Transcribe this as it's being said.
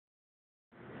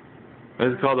This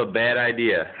is called a bad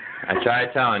idea. I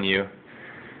tried telling you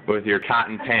with your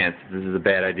cotton pants, this is a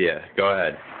bad idea. Go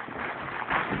ahead.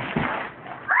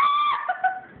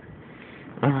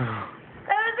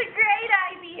 That was a great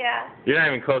idea. You're not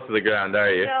even close to the ground, are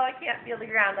you? No, I can't feel the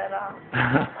ground at all.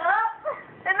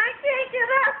 And I can't get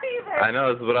up either. I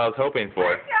know, this is what I was hoping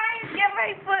for. I'm trying to get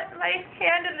my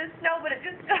hand in the snow, but it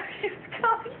just keeps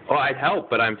going. Oh, I'd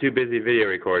help, but I'm too busy video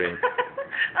recording.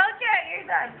 Okay, you're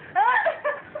done.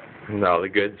 No, the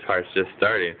good part's just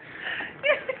starting.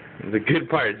 The good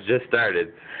part's just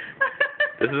started.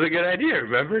 This is a good idea,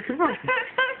 remember? Come on. I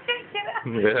can't get up.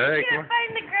 Yeah, I come on. can't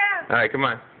find the ground. All right, come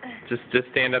on. Just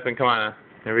stand up and come on.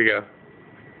 Here we go.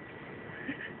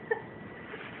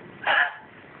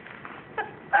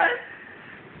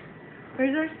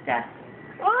 Where's our stuff?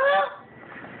 Oh!